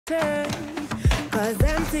something. Cause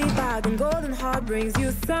empty bag and golden heart brings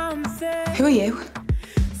you something. Who are you?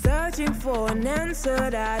 Searching for an answer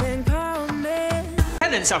that ain't coming.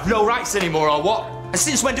 Tenants have no rights anymore, or what? And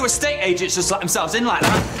since when do estate agents just let themselves in like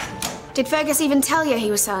that? Did Fergus even tell you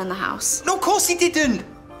he was selling the house? No, of course he didn't.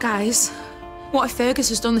 Guys, what if Fergus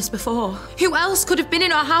has done this before? Who else could have been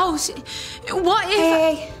in our house? What if...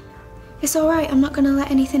 Hey, it's all right. I'm not going to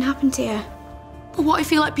let anything happen to you. But what if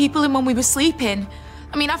he let people in when we were sleeping?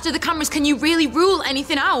 I mean, after the cameras, can you really rule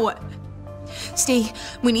anything out? Steve,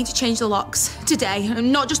 we need to change the locks today.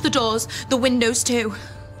 And not just the doors, the windows too.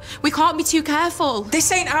 We can't be too careful.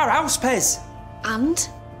 This ain't our house, Pez. And?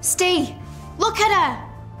 Steve, look at her.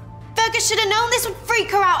 Fergus should have known this would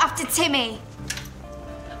freak her out after Timmy.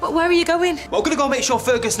 But where are you going? Well, we're gonna go make sure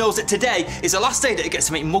Fergus knows that today is the last day that he gets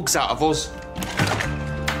to make mugs out of us.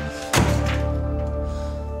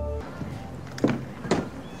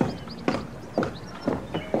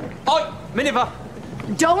 Oi, Miniver!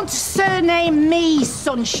 Don't surname me,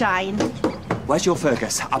 Sunshine. Where's your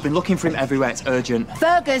Fergus? I've been looking for him everywhere. It's urgent.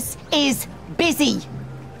 Fergus is busy.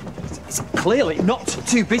 He's clearly not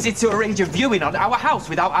too busy to arrange a viewing on our house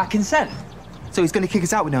without our consent. So he's going to kick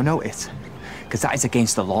us out with no notice? Because that is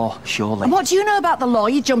against the law, surely. And what do you know about the law,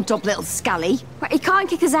 you jumped up little scally? Right, he can't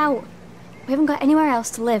kick us out. We haven't got anywhere else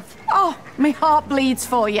to live. Oh, my heart bleeds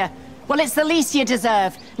for you. Well, it's the least you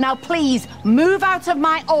deserve. Now, please, move out of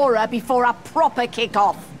my aura before I proper kick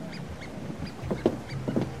off.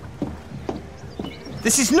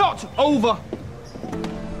 This is not over.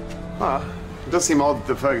 It does seem odd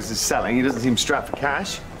that Fergus is selling. He doesn't seem strapped for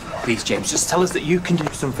cash. Please, James, just tell us that you can do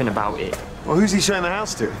something about it. Well, who's he showing the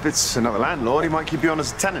house to? If it's another landlord, he might keep you on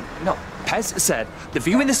as a tenant. No, Pez said the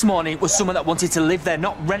viewing this morning was someone that wanted to live there,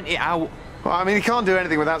 not rent it out. Well, I mean, he can't do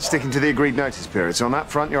anything without sticking to the agreed notice period, so on that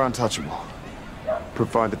front, you're untouchable.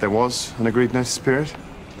 Provided there was an agreed notice period.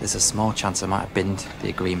 There's a small chance I might have binned the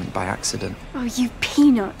agreement by accident. Oh, you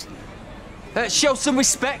peanut. Show some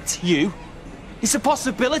respect, you. It's a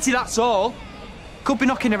possibility, that's all. Could be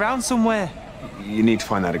knocking around somewhere. You need to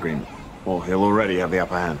find that agreement, or he'll already have the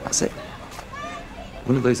upper hand. That's it.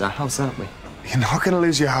 We're gonna lose our house, aren't we? You're not going to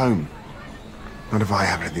lose your home. Not if I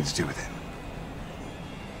have anything to do with it.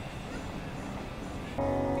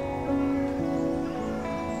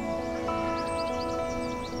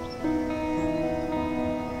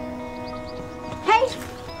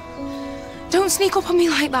 Hey! Don't sneak up on me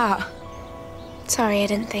like that. Sorry, I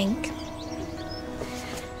didn't think.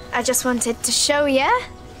 I just wanted to show you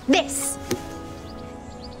this.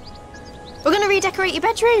 We're going to redecorate your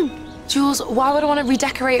bedroom. Jules, why would I want to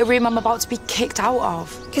redecorate a room I'm about to be kicked out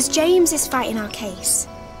of? Because James is fighting our case.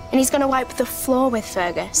 And he's going to wipe the floor with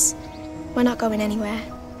Fergus. We're not going anywhere.